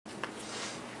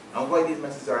and why these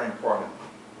messages are important.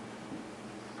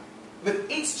 With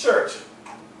each church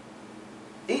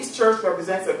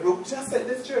represents a group just like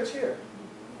this church here.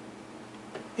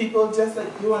 People just like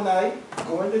you and I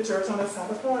going to church on a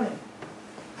Sabbath morning.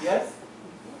 Yes?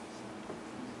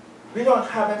 We don't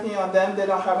have anything on them, they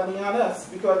don't have anything on us.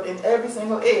 Because in every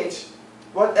single age,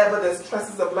 whatever the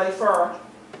stresses of life are,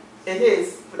 it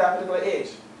is for that particular age.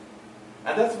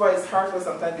 And that's why it's hard for us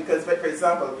sometimes, because, for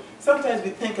example, sometimes we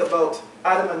think about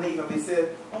Adam and Eve and we say,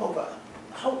 oh, but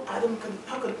how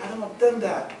could Adam have done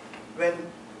that when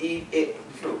Eve ate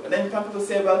the fruit? And then some people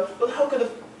say, well, how could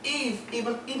Eve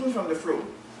even eaten from the fruit?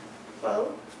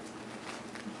 Well,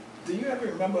 do you ever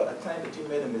remember a time that you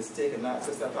made a mistake and not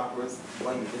just afterwards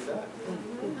why you did that?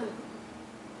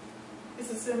 It's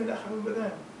the same that happened with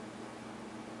them.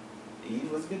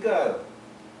 Eve was beguiled.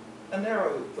 An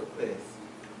error took place.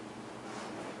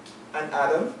 And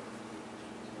Adam,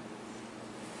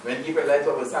 when he realized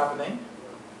what was happening,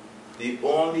 the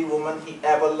only woman he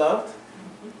ever loved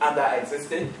and that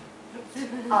existed.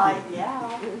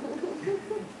 Yeah.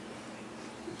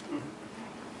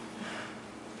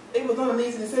 It was not an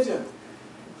easy decision.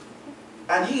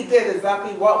 And he did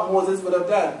exactly what Moses would have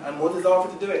done, and Moses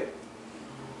offered to do it.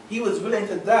 He was willing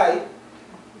to die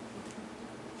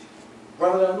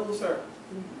rather than lose her.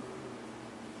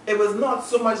 It was not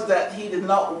so much that he did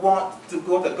not want to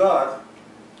go to God.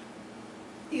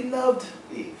 He loved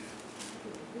Eve.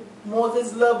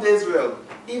 Moses loved Israel.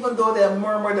 Even though they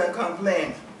murmured and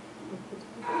complained,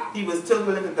 he was still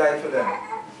willing to die for them.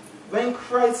 When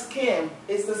Christ came,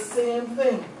 it's the same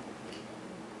thing.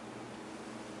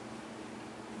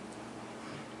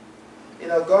 You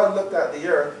know, God looked at the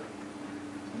earth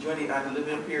during the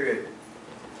antediluvian period.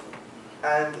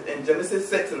 And in Genesis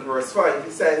 6 and verse 5,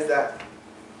 he says that,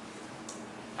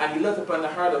 and he looked upon the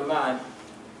heart of man,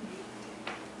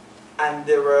 and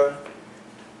the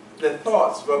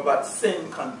thoughts were but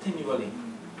sin continually.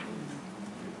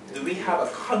 Do we have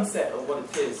a concept of what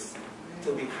it is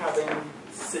to be having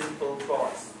sinful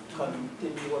thoughts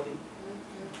continually?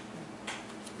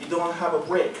 You don't have a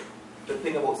break to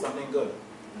think about something good.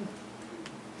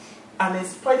 And in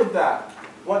spite of that,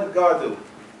 what did God do?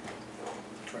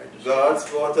 God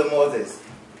spoke to Moses.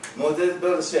 Moses,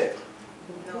 build a ship.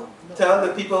 No. Tell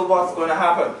the people what's going to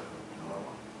happen.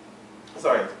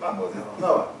 Sorry, not Moses.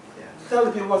 Noah. Tell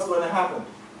the people what's going to happen.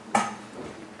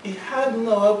 He had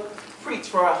Noah preach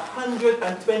for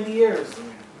 120 years.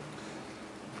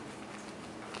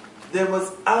 There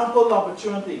was ample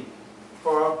opportunity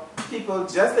for people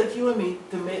just like you and me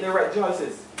to make the right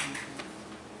choices.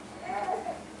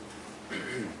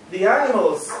 The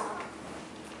animals,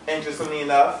 interestingly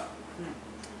enough,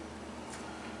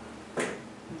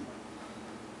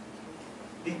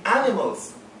 the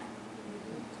animals,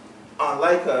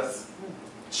 unlike us,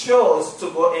 chose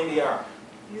to go in the ark.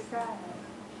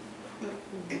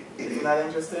 Isn't that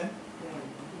interesting?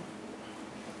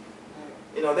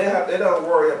 You know, they don't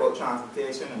worry about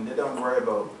transportation, and they don't worry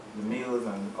about the meals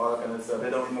and all that kind of stuff. They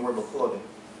don't even worry about clothing.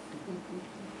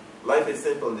 Life is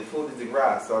simple. The food is the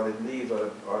grass or the leaves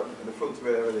or the fruits,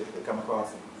 wherever they come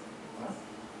across them. Huh?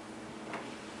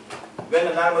 When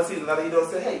an animal sees another, you don't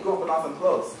say, hey, go put on some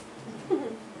clothes.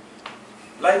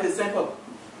 Life is simple.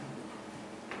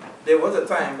 There was a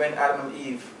time when Adam and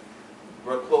Eve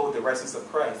were clothed the righteousness of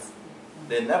Christ.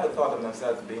 They never thought of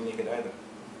themselves being naked either.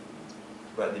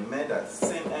 But the minute that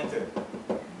sin entered,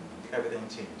 everything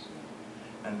changed.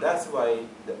 And that's why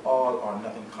the all or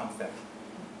nothing concept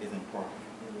is important.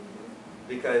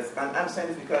 Because, and I'm saying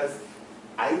this because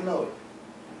I know it.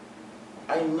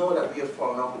 I know that we have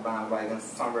fallen off the bandwagon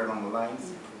somewhere along the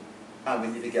lines, and we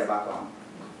need to get back on.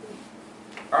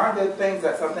 Aren't there things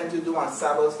that sometimes you do on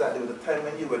Sabbaths that there was a time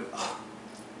when you would, oh,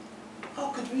 how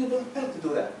could we even think to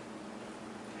do that?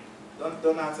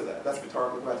 Don't answer that. That's a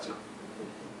rhetorical question.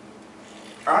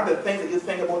 Aren't there things that you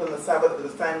think about on the Sabbath at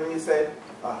the time when you said,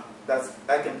 oh,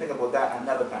 I can think about that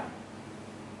another time?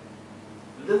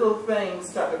 Little things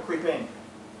start to creep in.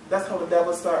 That's how the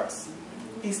devil starts.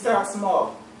 He starts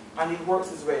small, and he works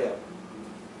his way up.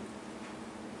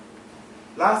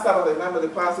 Last Sabbath, I remember the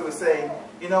pastor was saying,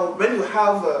 you know, when you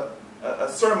have a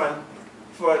sermon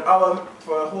for an hour,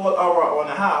 for a whole hour and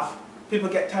a half, people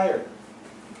get tired.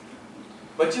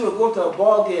 But you would go to a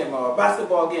ball game or a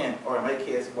basketball game, or in my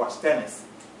case, watch tennis,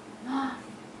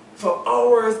 for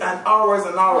hours and hours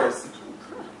and hours.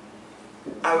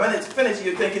 And when it's finished,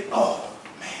 you're thinking, oh,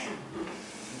 man,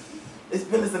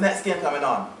 when is the next game coming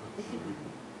on?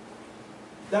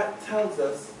 That tells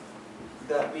us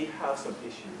that we have some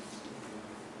issues.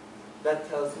 That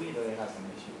tells me that I have some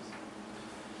issues.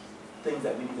 Things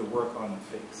that we need to work on and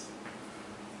fix.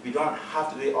 We don't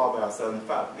have to do it all by ourselves. In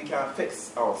fact, we can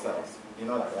fix ourselves. You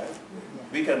know that, right?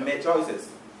 We can make choices.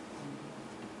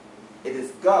 It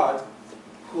is God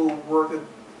who worked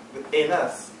within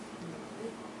us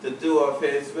to do of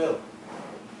His will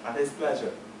and His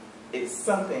pleasure. It's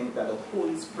something that the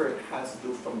Holy Spirit has to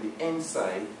do from the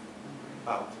inside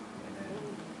out.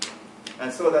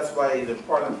 And so that's why it's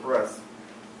important for us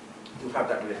to have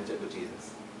that relationship with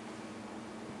Jesus.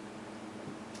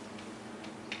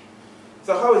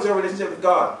 So how is your relationship with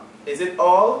God? Is it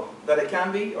all that it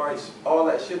can be, or is all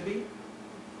that it should be?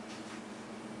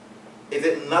 Is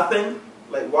it nothing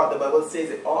like what the Bible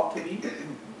says it ought to be?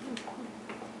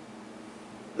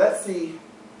 Let's see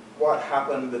what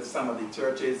happened with some of the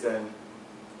churches and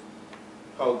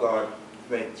how God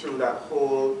went through that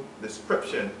whole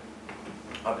description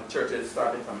of the churches,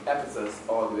 starting from Ephesus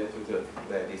all the way through to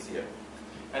Laodicea.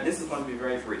 And this is going to be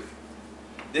very brief.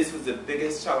 This was the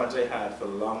biggest challenge I had for a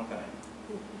long time,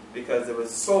 because there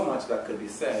was so much that could be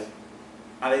said,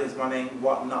 and I was wondering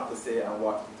what not to say and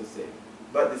what to say.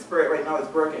 But the Spirit right now is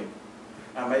working,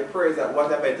 and my prayer is that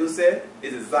whatever I do say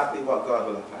is exactly what God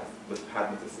would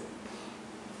have me to say.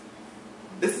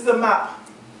 This is a map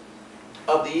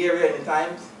of the area in the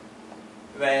times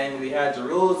when we had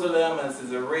Jerusalem and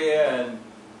Caesarea and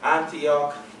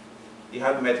Antioch. You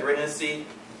have the Mediterranean Sea.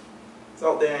 It's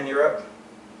out there in Europe.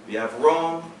 We have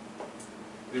Rome.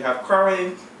 We have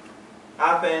Corinth,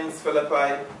 Athens,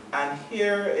 Philippi, and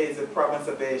here is the province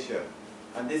of Asia.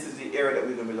 And this is the area that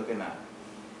we're going to be looking at.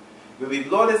 When we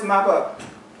blow this map up,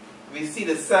 we see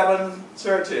the 7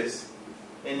 churches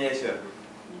in Asia.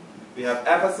 We have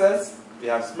Ephesus, we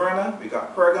have Smyrna, we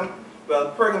got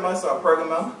Pergamos or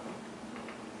Pergamum.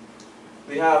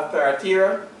 We have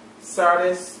Thyatira,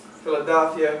 Sardis,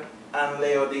 Philadelphia, and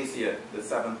Laodicea, the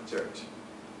 7th church.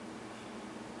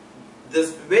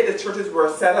 The way the churches were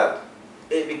set up,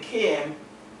 it became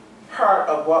part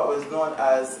of what was known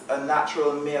as a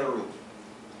natural mail route.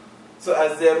 So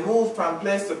as they moved from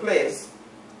place to place,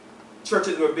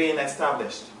 churches were being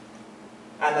established.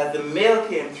 And as the mail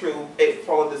came through, it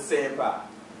followed the same path.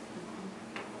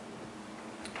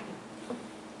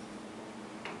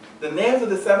 The names of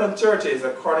the 7 churches,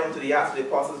 according to the Acts of the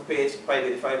Apostles, page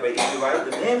 585 by E.G.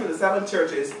 the names of the 7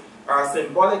 churches are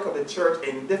symbolic of the church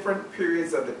in different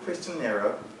periods of the Christian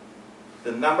era.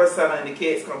 The number 7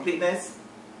 indicates completeness,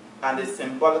 and is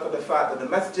symbolic of the fact that the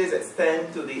messages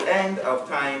extend to the end of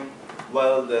time,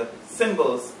 while the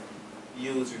symbols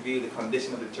used reveal the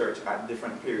condition of the church at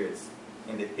different periods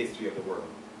in the history of the world.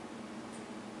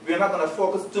 We're not going to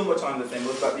focus too much on the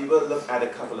symbols, but we will look at a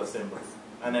couple of symbols.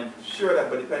 And I'm sure that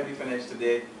by the time we finish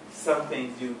today, some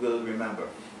things you will remember.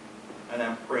 And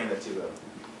I'm praying that you will.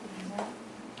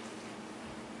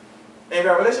 In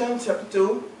Revelation chapter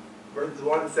 2, verses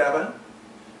 1 to 7,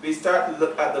 we start to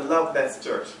look at the loveless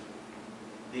church,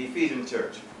 the Ephesian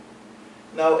church.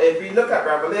 Now, if we look at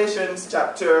Revelation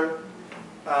chapter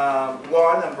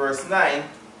 1 and verse 9,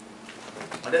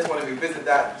 I just want to revisit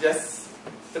that just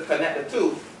to connect the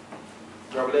two.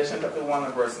 Revelation chapter 1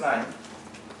 and verse 9.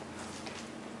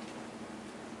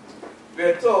 We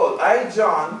are told, I,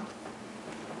 John,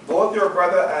 both your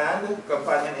brother and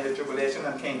companion in the tribulation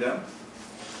and kingdom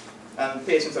and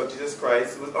patience of Jesus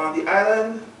Christ, was on the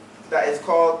island that is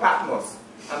called Patmos.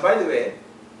 And by the way,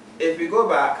 if we go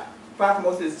back,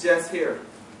 Patmos is just here.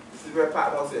 This is where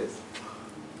Patmos is.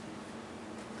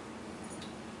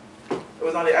 It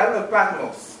was on the island of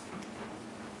Patmos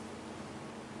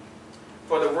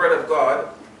for the word of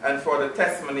God and for the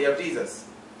testimony of Jesus.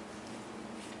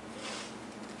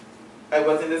 I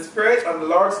was in the Spirit on the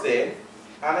Lord's day,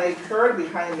 and I heard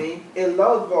behind me a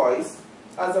loud voice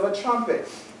as of a trumpet.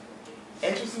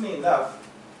 Interestingly enough,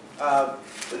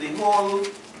 the whole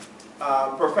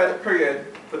prophetic period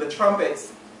for the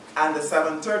trumpets and the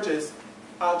 7 churches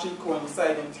actually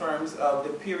coincide in terms of the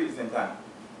periods in time.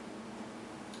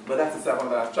 But that's the 7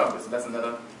 last trumpets, so that's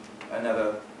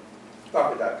another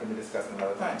topic that can be discussed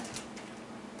another time.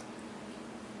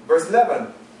 Verse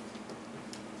 11.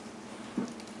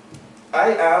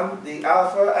 I am the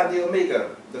Alpha and the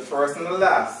Omega, the first and the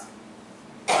last.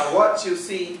 And what you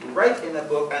see, write in the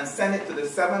book and send it to the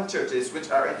 7 churches which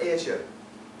are in Asia,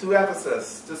 to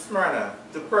Ephesus, to Smyrna,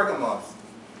 to Pergamos,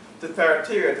 to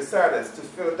Thyatira, to Sardis, to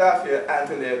Philadelphia, and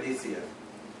to Laodicea.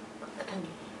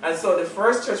 And so the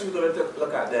first church we're going to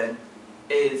look at then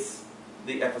is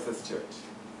the Ephesus church.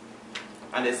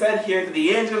 And it said here, to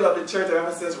the angel of the church of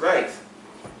Ephesus write,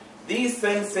 these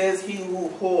things says he who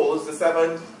holds the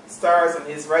 7 stars in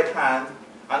his right hand,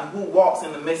 and who walks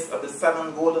in the midst of the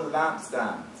 7 golden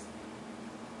lampstands.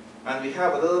 And we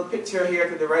have a little picture here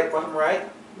to the right, bottom right.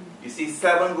 You see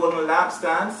 7 golden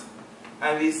lampstands,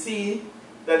 and we see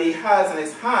that he has in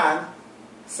his hand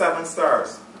 7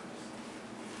 stars.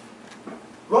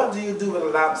 What do you do with a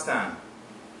lampstand?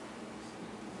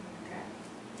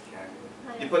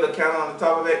 You put a candle on the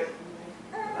top of it,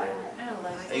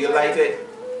 and you light it,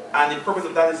 and the purpose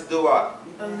of that is to do what?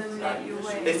 Illuminate your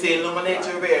way. It's to illuminate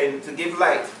your way and to give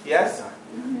light, yes?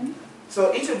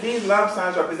 So each of these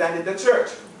lampstands represented the church.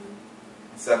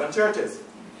 7 churches.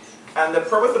 And the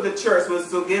purpose of the church was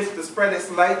to spread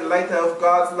its light, the light of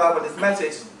God's love and His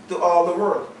message to all the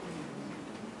world.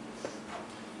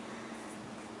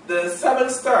 The 7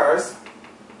 stars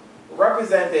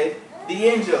represented the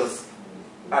angels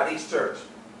at each church.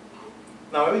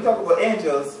 Now when we talk about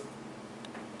angels,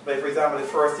 like for example the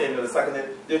first angel, the second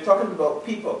angel, they're talking about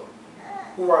people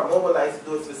who are mobilized to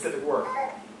do a specific work.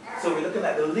 So we're looking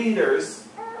at the leaders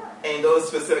in those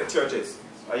specific churches.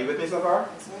 Are you with me so far?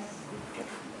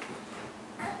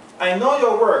 I know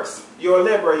your works, your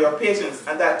labor, your patience,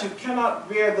 and that you cannot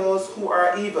bear those who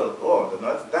are evil. Oh,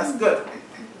 that's good.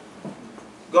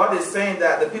 God is saying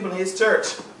that the people in His church,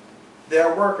 they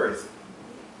are workers.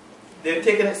 They're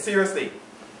taking it seriously.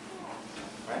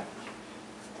 Right?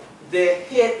 They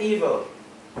hate evil.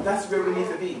 That's where we need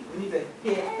to be. We need to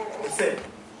hate sin.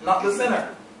 Not the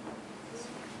sinner.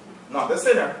 Not the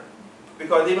sinner.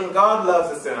 Because even God loves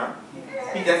the sinner.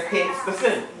 He just hates the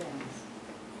sin.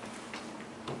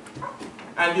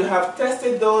 And you have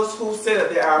tested those who say that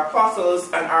they are apostles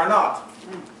and are not.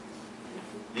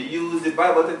 You use the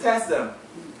Bible to test them.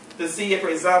 To see if, for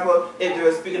example, if they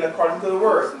were speaking according to the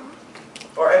Word.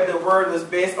 Or if the Word was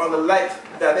based on the light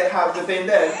that they have within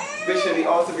them, which should be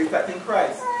also reflecting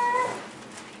Christ.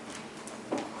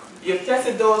 You've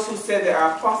tested those who say they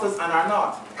are apostles and are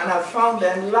not, and have found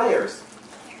them liars.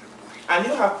 And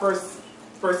you have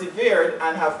persevered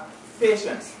and have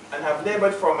patience, and have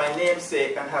labored for my name's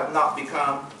sake, and have not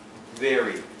become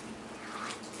weary.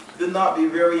 Do not be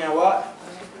weary in what?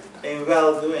 In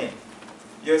well-doing.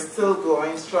 You're still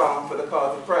going strong for the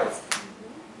cause of Christ.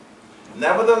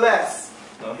 Nevertheless,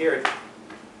 now hear it.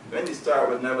 When you start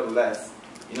with nevertheless,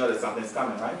 you know that something's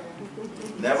coming, right?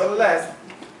 Nevertheless,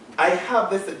 I have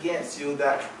this against you,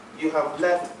 that you have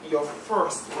left your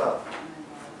first love.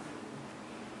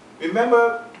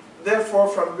 Remember, therefore,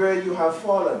 from where you have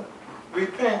fallen,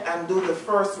 repent and do the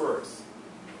first works.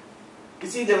 You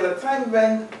see, there was a time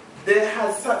when they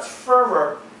had such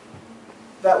fervor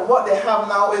that what they have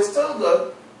now is still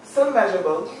good, still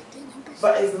measurable,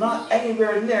 but it's not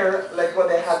anywhere near like what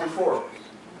they had before.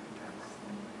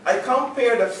 I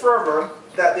compare the fervor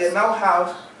that they now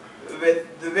have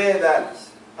with the way that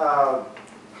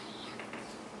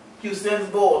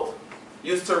Usain Bolt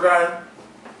used to run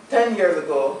 10 years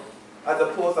ago, as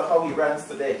opposed to how he runs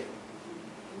today.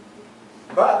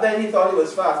 Back then he thought he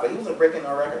was fast, but he wasn't breaking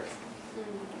no records.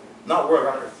 Not world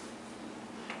records.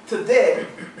 Today,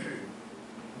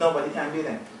 nobody can beat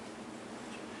him.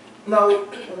 Now,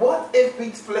 what if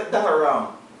we flip that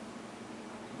around?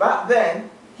 Back then,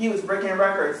 he was breaking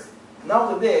records.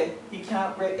 Now today, he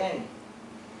can't break any.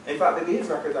 In fact, maybe his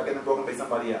records are getting broken by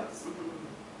somebody else.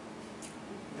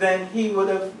 Then he would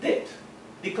have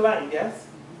declined, yes?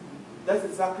 That's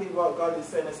exactly what God is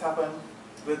saying has happened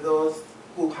with those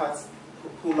who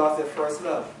lost their first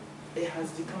love. It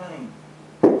has declined.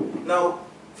 Now,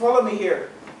 follow me here.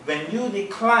 When you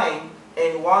decline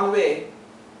in one way,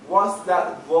 what's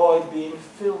that void being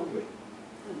filled with?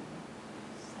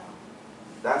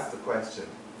 That's the question.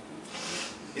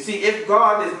 You see, if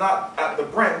God is not at the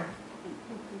brim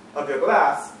of your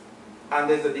glass, and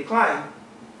there's a decline,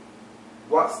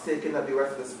 what's taking up the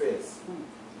rest of the space?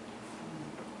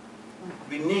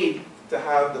 We need to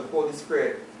have the Holy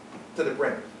Spirit to the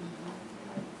brim,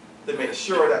 to make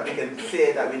sure that we can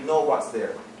say that we know what's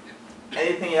there.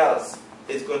 Anything else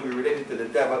is going to be related to the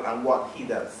devil and what he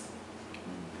does.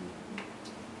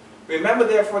 Remember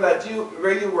therefore that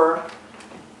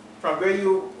from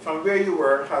where you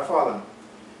were have fallen.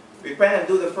 Repent and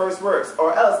do the first works,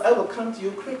 or else I will come to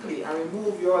you quickly and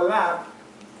remove your lamp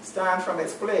stand from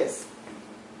its place,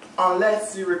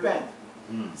 unless you repent.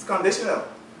 It's conditional.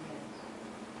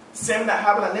 Same that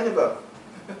happened at Nineveh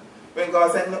when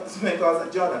God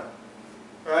sent Jonah.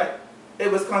 Right?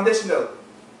 It was conditional.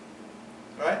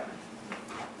 Right?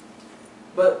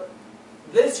 But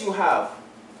this you have,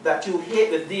 that you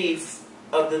hate the deeds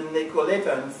of the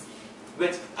Nicolaitans,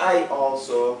 which I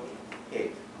also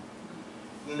hate.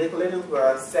 The Nicolaitans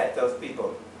were a sect of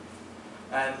people,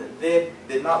 and they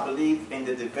did not believe in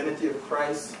the divinity of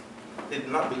Christ. They did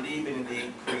not believe in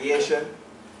the creation.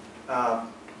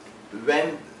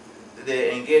 When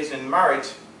they engaged in marriage,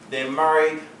 they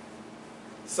married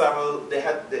several. They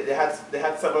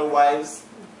had several wives.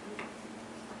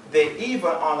 they even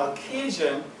on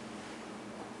occasion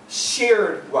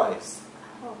shared wives.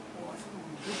 Oh,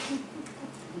 boy.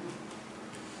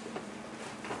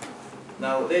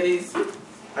 Now, ladies,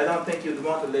 I don't think you'd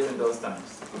want to live in those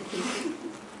times.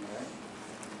 Right?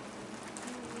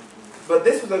 But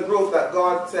this was a group that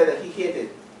God said that He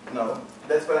hated. No,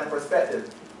 let's put it in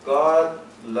perspective. God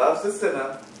loves the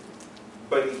sinner,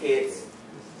 but He hates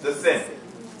the sin.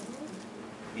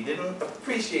 He didn't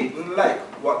appreciate, didn't like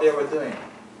what they were doing.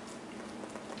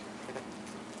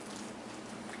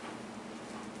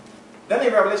 Then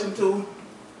in Revelation 2,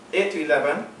 8 to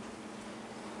 11,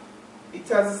 He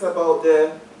tells us about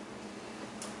the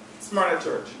Smyrna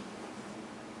church.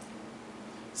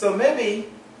 So maybe,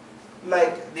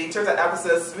 like the church at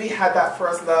Ephesus, we had that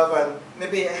first love and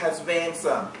maybe it has waned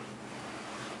some.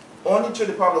 Only through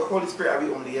the power of the Holy Spirit are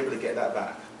we only able to get that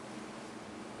back.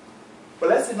 But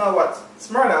let's see now what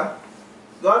Smyrna,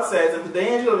 God says, and to the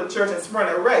angel of the church in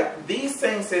Smyrna, write, these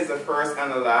things says the first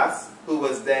and the last, who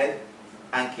was dead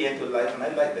and came to life. And I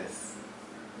like this,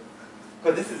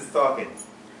 because this is talking.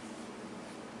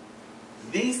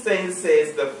 These things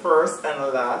says the first and the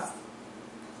last,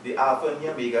 the Alpha and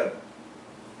the Omega,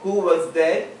 who was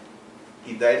dead,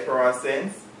 He died for our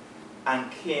sins,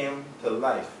 and came to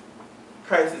life.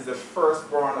 Christ is the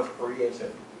firstborn of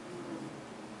creation.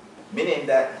 Meaning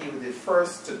that He was the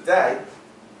first to die,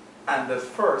 and the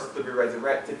first to be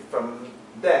resurrected from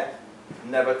death,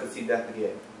 never to see death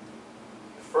again.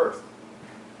 The first.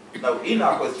 Now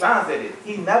Enoch was translated.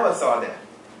 He never saw death.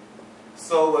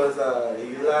 So was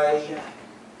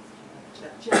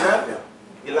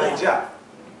Elijah.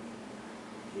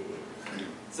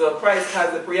 So Christ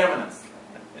has the preeminence.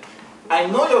 I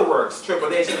know your works,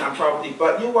 tribulation and poverty,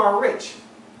 but you are rich.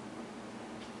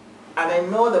 And I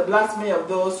know the blasphemy of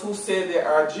those who say they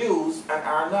are Jews and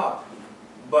are not,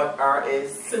 but are a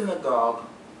synagogue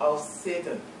of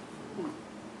Satan.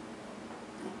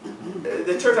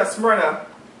 The church at Smyrna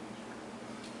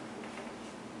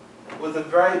was a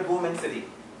very booming city.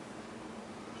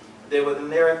 They were the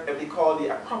nearest, what we call the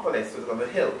Acropolis, was on the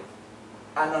hill.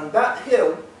 And on that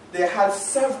hill, they had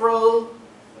several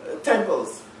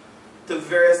temples to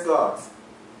various gods,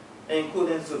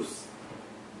 including Zeus.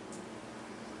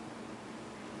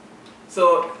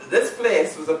 So this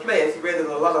place was a place where there's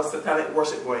a lot of satanic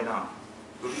worship going on.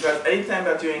 Because anytime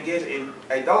that you engage in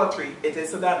idolatry, it is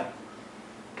satanic.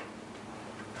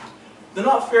 Do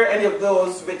not fear any of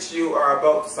those which you are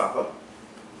about to suffer.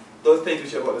 Those things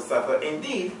which you are about to suffer.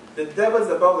 Indeed, the devil is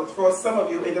about to throw some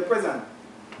of you into prison,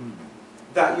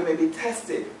 that you may be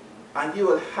tested, and you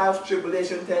will have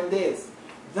tribulation 10 days.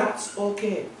 That's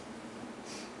okay.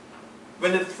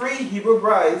 When the three Hebrew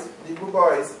boys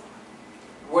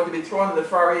were to be thrown in the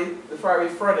fiery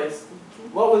furnace,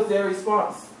 what was their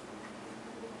response?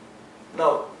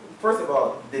 Now, first of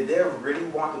all, did they really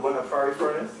want to go in a fiery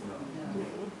furnace? No.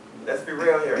 Let's be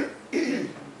real here.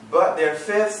 But their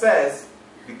faith says,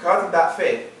 because of that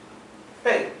faith,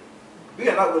 hey, we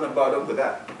are not going to bow down to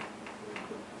that.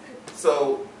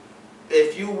 So,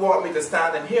 if you want me to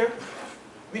stand in here,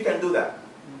 we can do that.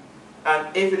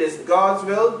 And if it is God's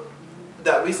will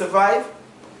that we survive,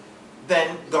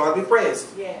 then God be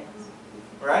praised. Yes.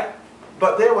 Right?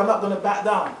 But they were not going to back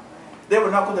down. They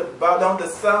were not going to bow down to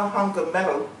some hunk of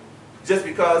metal just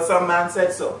because some man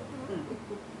said so.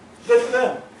 Good for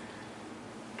them.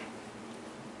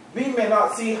 We may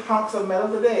not see hunks of metal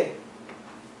today,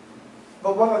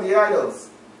 but what are the idols?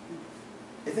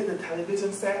 Is it the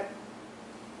television set?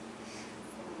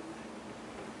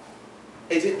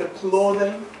 Is it the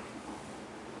clothing?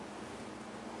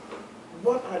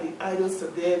 What are the idols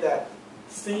today that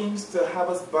seems to have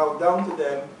us bow down to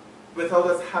them without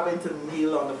us having to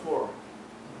kneel on the floor?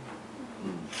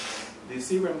 Do you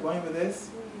see where I'm going with this?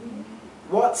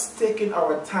 What's taking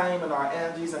our time and our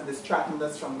energies and distracting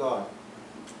us from God?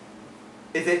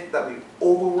 Is it that we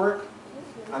overwork?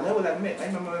 And I will admit, I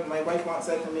remember my wife once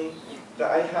said to me that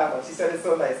I have, and she said it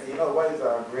so nicely, you know, wives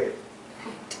are great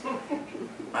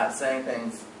at saying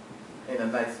things in a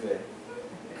nice way.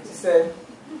 She said,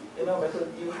 you know, Michael,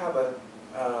 you have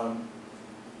a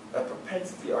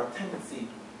propensity or a tendency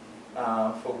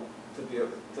to be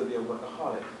a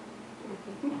workaholic.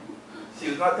 She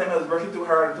was not telling me I was working too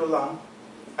hard and too long.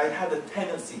 I had a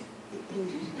tendency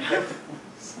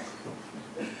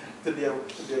to be a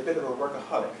bit of a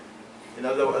workaholic. You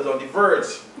know, I was on the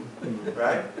verge,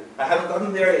 right? I hadn't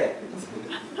gotten there yet.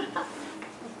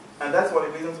 And that's one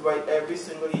of the reasons why every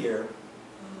single year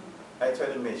I try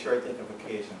to make sure I take a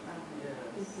vacation.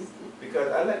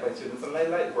 Because I like my students and I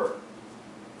like work.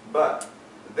 But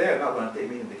they're not going to take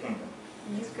me into the kingdom.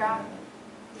 You got it.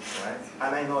 Right?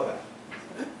 And I know that.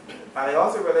 And I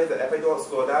also realized that if I don't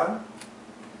slow down,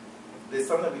 there's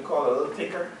something we call a little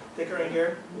ticker in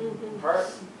here. Heart.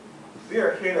 We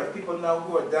are hearing of people now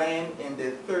who are dying in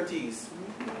their 30s,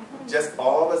 just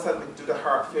all of a sudden due to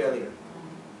heart failure.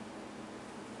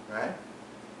 Right?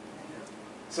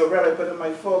 So where I put in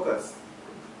my focus,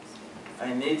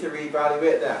 I need to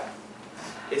reevaluate that.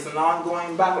 It's an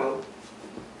ongoing battle,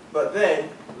 but then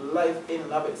life in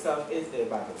and of itself is a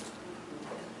battle.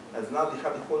 As long as we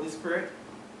have the Holy Spirit,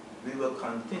 we will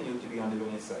continue to be on the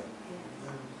winning side.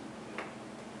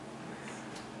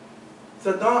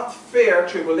 So don't fear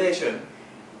tribulation.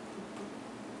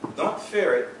 Don't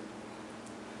fear it,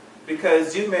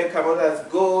 because you may come out as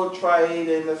gold tried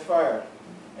in the fire,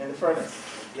 in the furnace.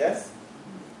 Yes?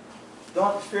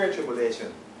 Don't fear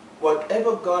tribulation.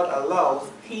 Whatever God allows,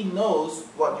 He knows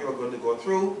what you're going to go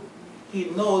through. He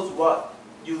knows what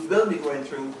you will be going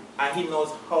through, and He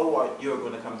knows how you're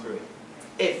going to come through it,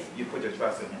 if you put your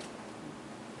trust in Him.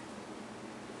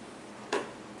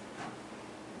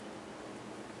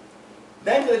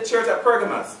 Then to the church at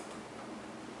Pergamos.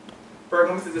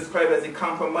 Pergamos is described as a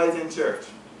compromising church.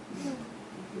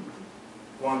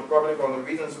 Probably one of the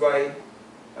reasons why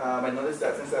I noticed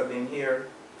that since I've been here,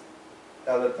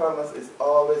 Elder Thomas is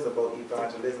always about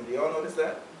evangelism. Do you all notice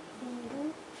that?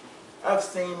 I've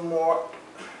seen more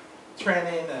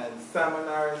training and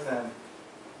seminars, and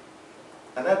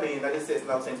I've been in the United States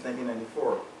now since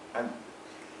 1994. And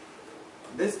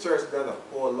this church does a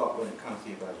whole lot when it comes to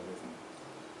evangelism.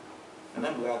 And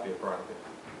I'm glad to be a part of it,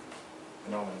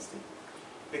 in all honesty.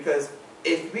 Because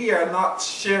if we are not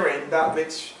sharing that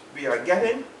which we are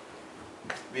getting,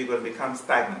 we're going to become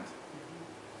stagnant.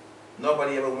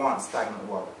 Nobody ever wants stagnant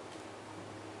water.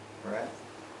 Right?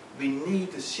 We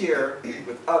need to share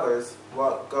with others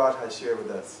what God has shared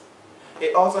with us.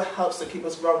 It also helps to keep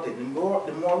us grounded. The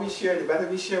more we share, the better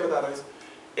we share with others.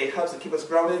 It helps to keep us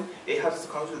grounded. It helps us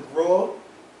to continue to grow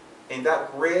in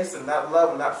that grace and that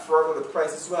love and that fervor with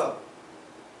Christ as well.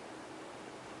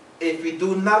 If we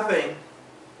do nothing,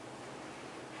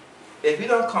 if we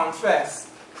don't confess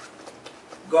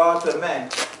God to men,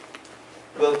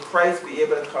 will Christ be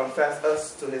able to confess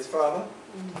us to His Father?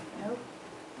 Nope.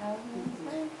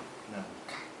 No.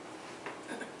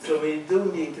 So we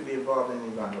do need to be involved in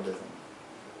evangelism.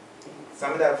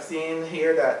 Something that I've seen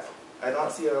here that I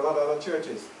don't see in a lot of other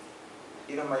churches,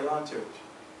 even my own church.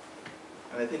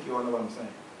 And I think you all know what I'm saying.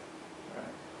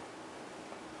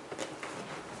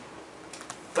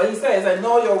 But He says, I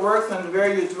know your works and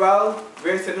where you dwell,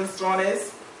 where Satan's throne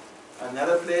is.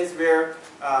 Another place where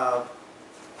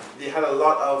they had a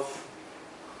lot of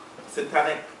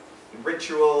satanic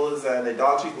rituals and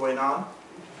idolatry going on.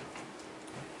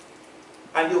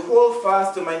 And you hold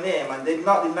fast to my name and did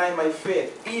not deny my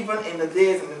faith, even in the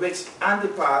days in which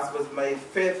Antipas, who was my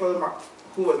faithful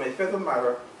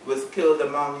martyr, was killed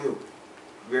among you,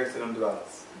 where Satan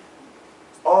dwells.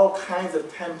 All kinds of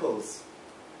temples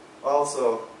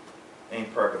also in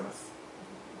Pergamos.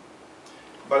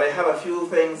 But I have a few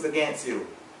things against you.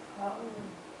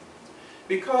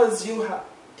 Because you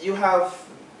have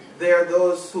there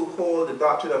those who hold the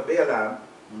doctrine of Balaam,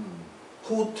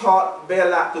 who taught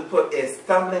Balak to put a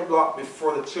stumbling block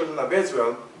before the children of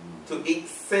Israel to eat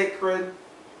things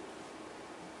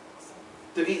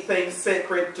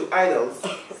sacred to idols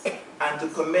and to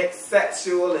commit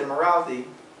sexual immorality.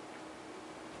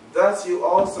 Thus you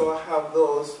also have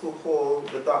those who hold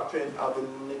the doctrine of the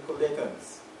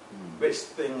Nicolaitans, which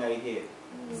thing I hate.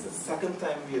 It's the second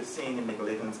time we have seen the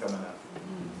Nicolaitans coming up.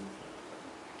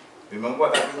 Remember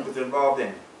what that group was involved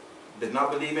in. Did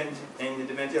not believe in the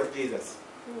divinity of Jesus.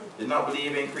 Did not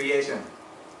believe in creation.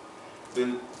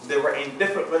 They were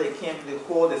indifferent when it came to the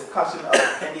whole discussion of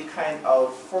any kind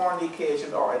of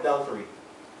fornication or adultery.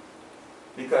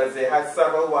 Because they had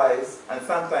several wives, and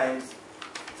sometimes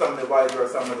some of the wives were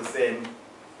some of the same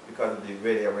because of the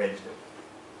way they arranged it.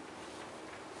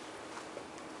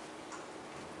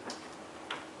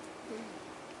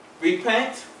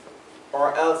 Repent,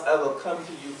 or else I will come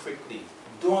to you quickly.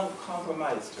 Don't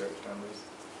compromise, church members.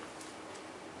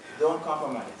 Don't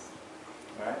compromise.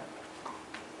 Right?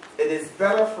 It is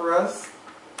better for us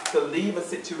to leave a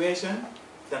situation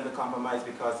than to compromise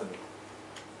because of it.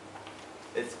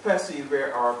 Especially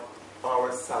where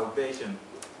our salvation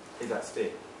is at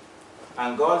stake.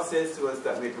 And God says to us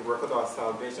that we can work out our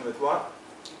salvation with what?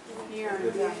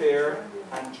 With fear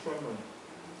and trembling.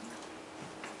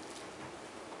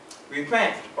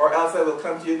 Repent, or else I will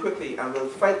come to you quickly and will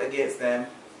fight against them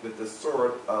with the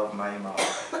sword of my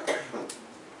mouth.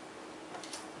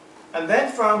 And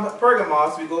then from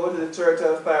Pergamos, we go over to the church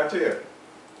of Thyatira.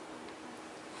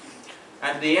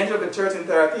 And the angel of the church in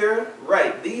Thyatira,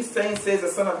 write, these things says the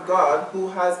Son of God, who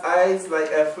has eyes like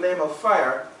a flame of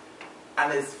fire,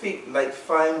 and his feet like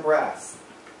fine brass.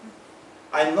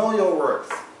 I know your works,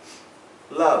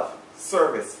 love,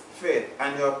 service, faith,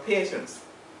 and your patience.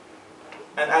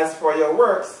 And as for your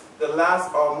works, the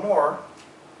last are more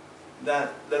than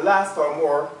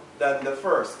the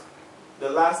first. The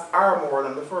last are more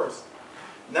than the first.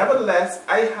 Nevertheless,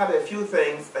 I have a few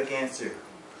things against you.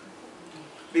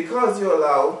 Because you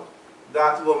allow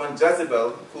that woman Jezebel,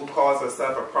 who calls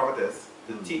herself a prophetess,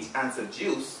 to teach and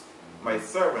seduce my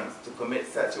servants to commit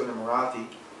sexual immorality.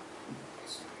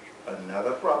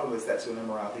 Another problem with sexual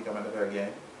immorality coming up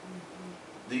again.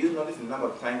 Do you notice the number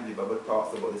of times the Bible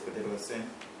talks about this particular sin?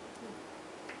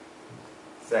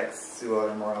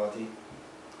 Sexual immorality.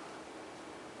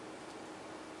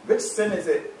 Which sin is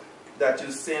it that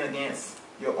you sin against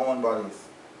your own bodies?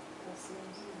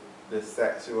 The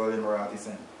sexual immorality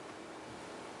sin.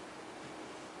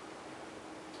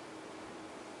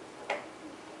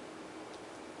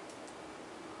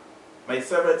 My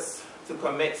servants to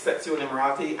commit sexual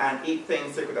immorality and eat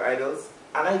things sacred to idols,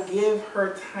 and I gave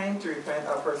her time to repent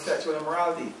of her sexual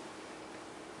immorality.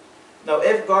 Now,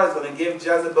 if God is going to give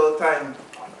Jezebel time,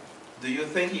 do you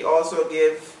think he also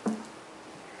gave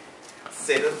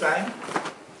Satan time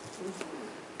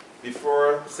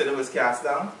before Satan was cast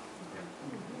down?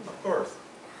 Of course.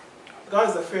 God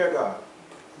is a fair God.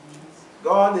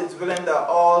 God is willing that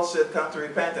all should come to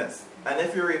repentance. And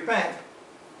if you repent,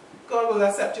 God will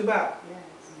accept you back.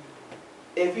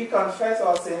 If we confess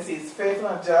our sins, he is faithful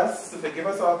and just to forgive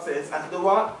us our sins and to do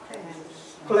what?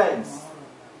 Cleanse.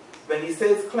 When he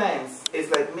says cleanse,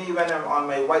 it's like me when I'm on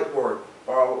my whiteboard,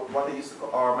 or what they used to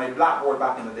call, or my blackboard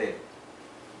back in the day.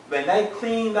 When I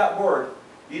clean that board,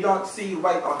 you don't see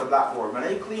white on the blackboard. When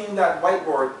I clean that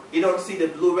whiteboard, you don't see the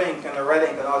blue ink and the red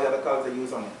ink and all the other colors they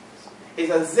use on it. It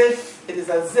is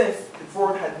as if the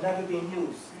board had never been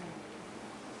used.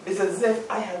 It's as if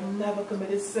I have never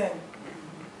committed sin.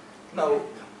 Now,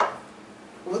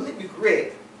 wouldn't it be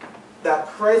great that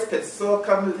Christ could so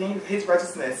come within his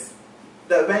righteousness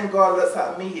that when God looks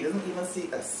at me, he doesn't even see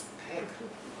a speck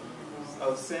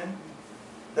of sin?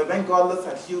 That when God looks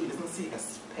at you, he doesn't see a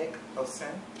speck of sin?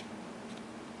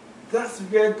 That's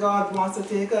where God wants to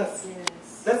take us.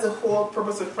 Yes. That's the whole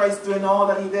purpose of Christ doing all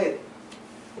that he did.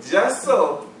 Just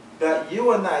so that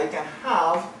you and I can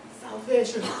have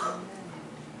salvation.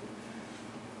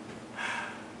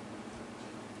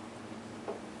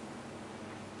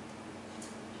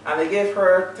 And I gave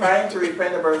her time to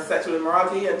repent of her sexual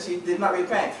immorality, and she did not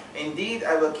repent. Indeed,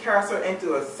 I will cast her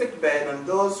into a sick bed, and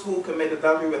those who commit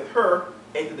adultery with her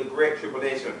into the great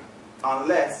tribulation,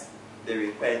 unless they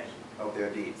repent of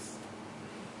their deeds.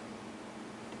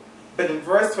 But in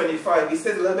verse 25, he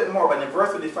says a little bit more, but in verse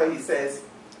 25 he says,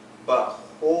 but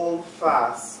hold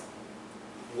fast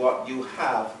what you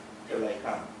have till I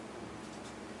come.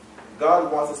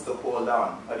 God wants us to hold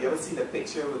on. Have you ever seen the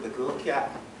picture with the little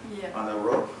cat on a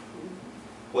rope,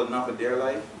 holding on for dear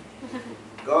life?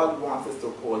 God wants us to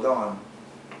hold on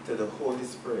to the Holy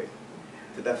Spirit,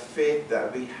 to the faith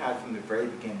that we had from the very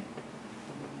beginning.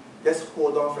 Just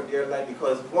hold on for dear life,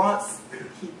 because once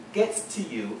he gets to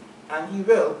you, and he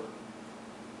will,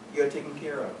 you're taken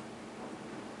care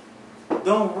of.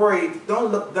 Don't worry,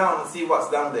 don't look down and see what's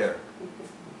down there.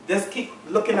 Just keep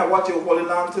looking at what you're holding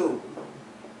on to.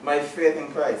 My faith in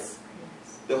Christ,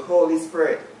 the Holy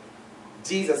Spirit,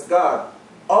 Jesus, God,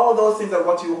 all those things are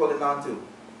what you're holding on to.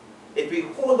 If we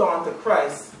hold on to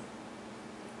Christ,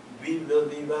 we will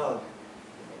be well.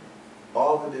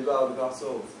 All will be well with our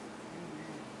souls.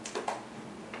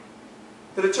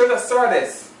 To the church of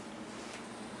Sardis,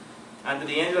 and to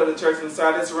the angel of the church in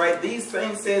Sardis, write, these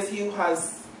things says he who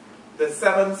has the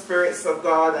 7 spirits of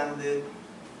God and the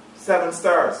 7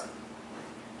 stars.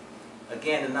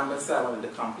 Again, the number 7, the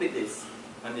completeness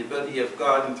and the ability of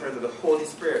God in terms of the Holy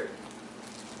Spirit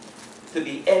to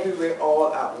be everywhere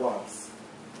all at once.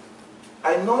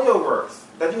 I know your works,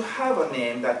 that you have a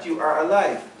name, that you are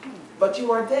alive, but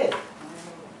you are dead.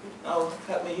 Now,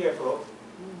 help me here, folks.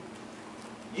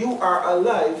 You are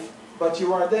alive, but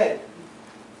you are dead.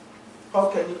 How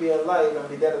can you be alive and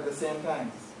be dead at the same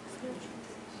time?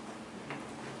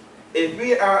 If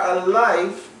we are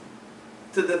alive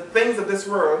to the things of this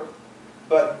world,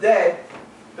 but dead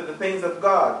to the things of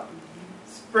God,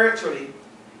 spiritually,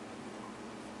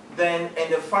 then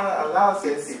in the final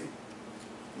analysis,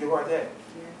 you are dead.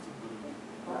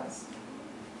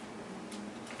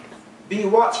 Be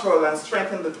watchful and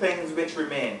strengthen the things which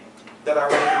remain, that are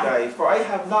ready to die. For I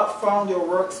have not found your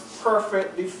works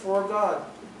perfect before God.